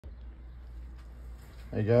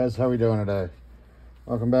Hey guys, how we doing today?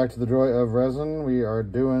 Welcome back to the Joy of Resin. We are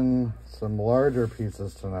doing some larger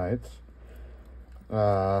pieces tonight.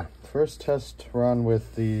 First test run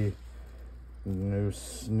with the new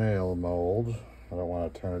snail mold. I don't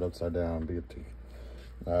want to turn it upside down. Can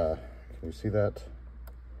you see that?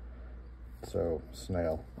 So,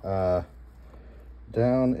 snail.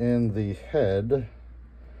 Down in the head,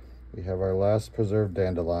 we have our last preserved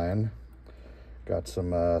dandelion. Got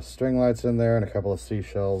some string lights in there and a couple of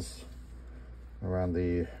seashells around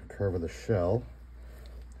the curve of the shell.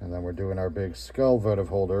 And then we're doing our big skull votive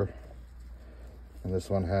holder. And this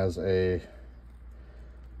one has a,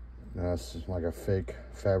 like a fake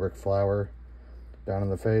fabric flower down in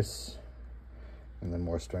the face. And then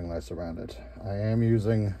more string lights around it. I am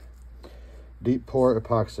using deep pour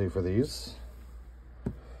epoxy for these.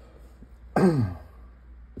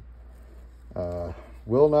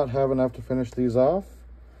 Will not have enough to finish these off,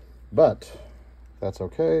 but that's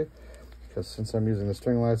okay, because since I'm using the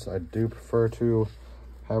string lights, I do prefer to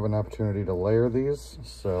have an opportunity to layer these,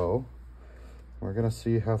 so we're gonna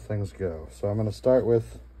see how things go. So I'm gonna start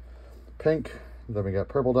with pink, then we got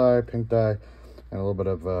purple dye, pink dye, and a little bit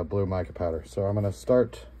of blue mica powder. So I'm gonna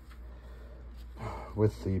start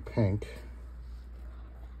with the pink.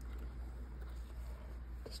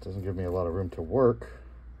 This doesn't give me a lot of room to work.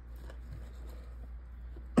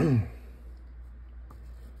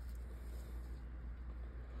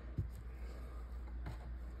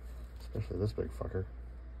 Especially this big fucker.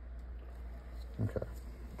 Okay,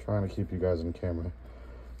 trying to keep you guys in camera.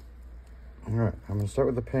 All right, I'm gonna start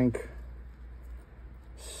with the pink,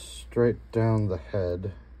 straight down the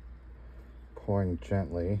head, pouring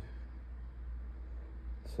gently,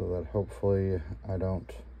 so that hopefully I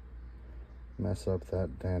don't mess up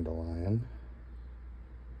that dandelion.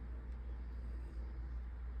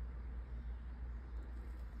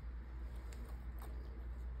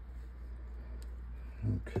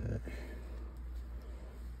 Okay.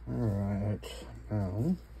 All right.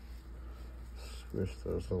 Now, squish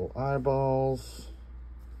those little eyeballs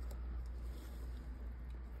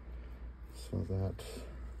so that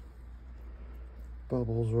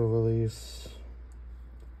bubbles will release.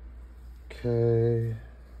 Okay.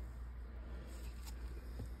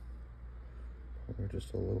 Pour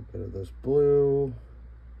just a little bit of this blue.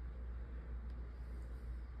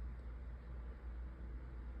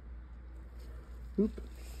 Oop.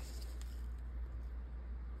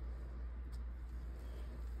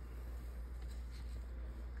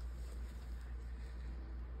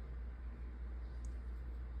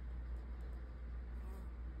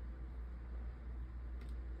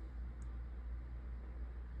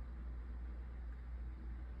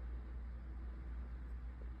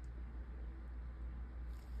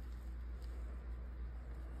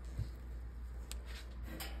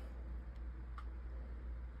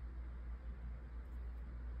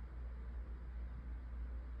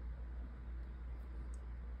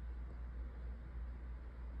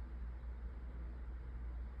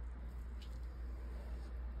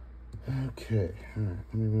 Okay, all right,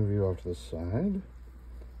 let me move you off to the side.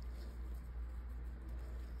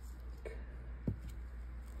 Okay.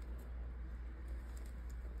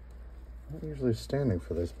 I'm not usually standing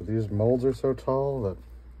for this, but these molds are so tall that,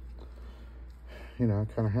 you know,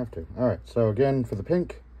 I kind of have to. All right, so again, for the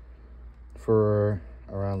pink, for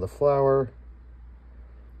around the flower,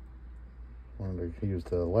 I wanted to use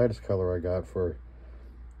the lightest color I got for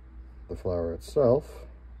the flower itself.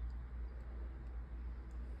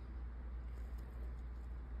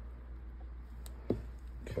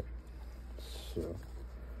 So,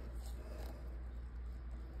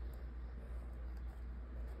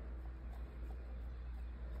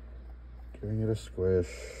 giving it a squish.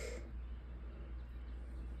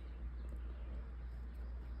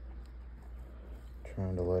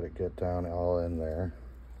 Trying to let it get down all in there.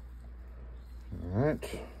 All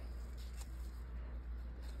right.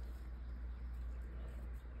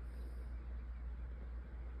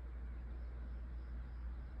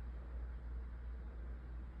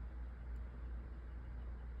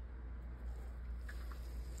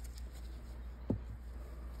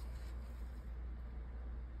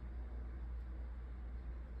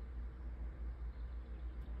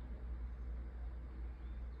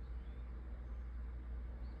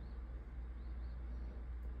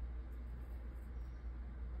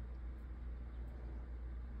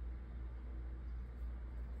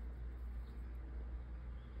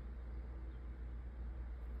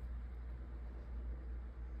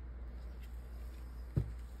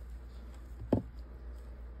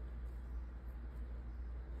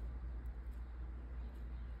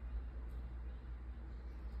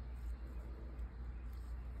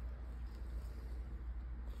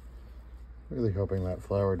 Really hoping that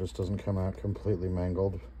flower just doesn't come out completely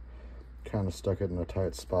mangled. Kind of stuck it in a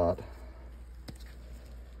tight spot.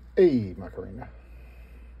 Hey, Macarena.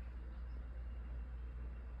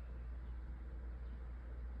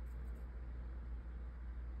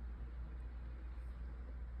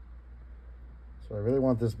 So I really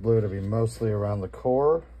want this blue to be mostly around the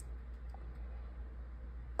core.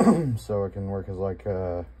 So it can work as like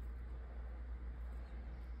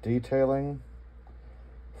detailing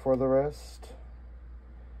for the rest.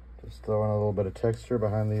 Just throw in a little bit of texture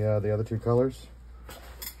behind the other two colors.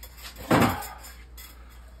 I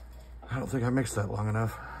don't think I mixed that long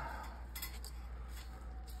enough.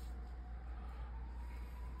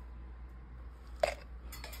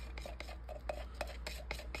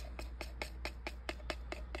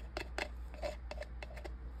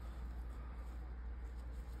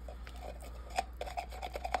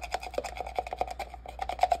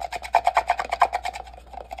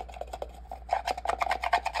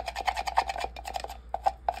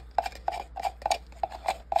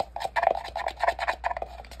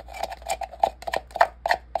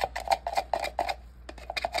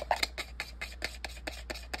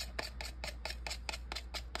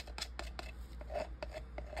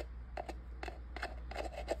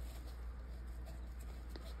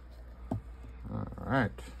 All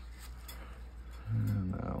right,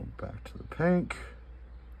 and now back to the pink.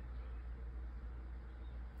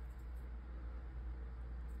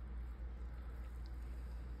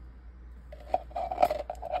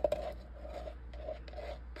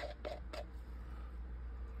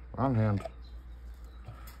 Wrong hand.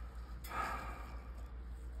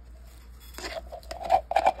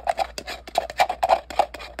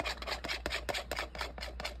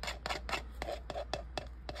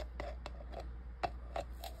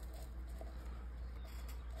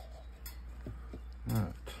 All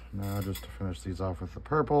right, now just to finish these off with the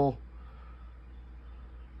purple.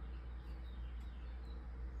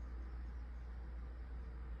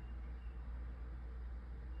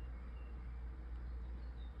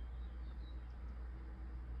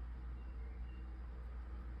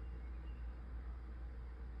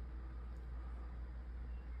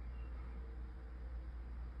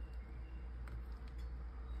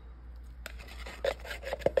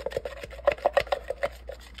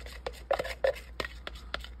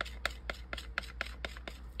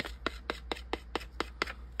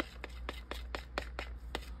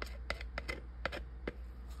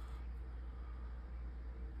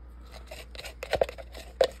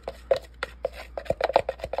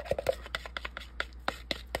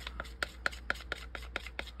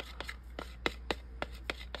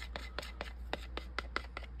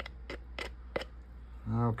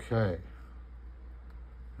 Okay.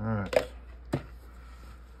 All right.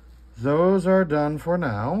 Those are done for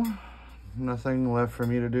now. Nothing left for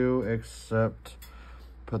me to do except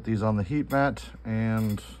put these on the heat mat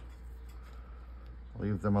and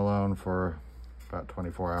leave them alone for about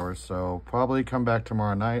 24 hours. So probably come back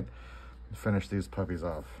tomorrow night and finish these puppies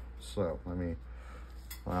off. So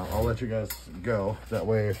I'll let you guys go. That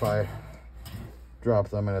way if I drop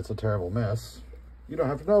them and it's a terrible mess, you don't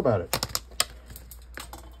have to know about it.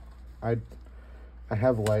 I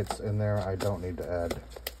have lights in there. I don't need to add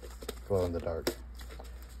glow in the dark.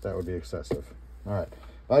 That would be excessive. All right.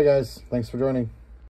 Bye, guys. Thanks for joining.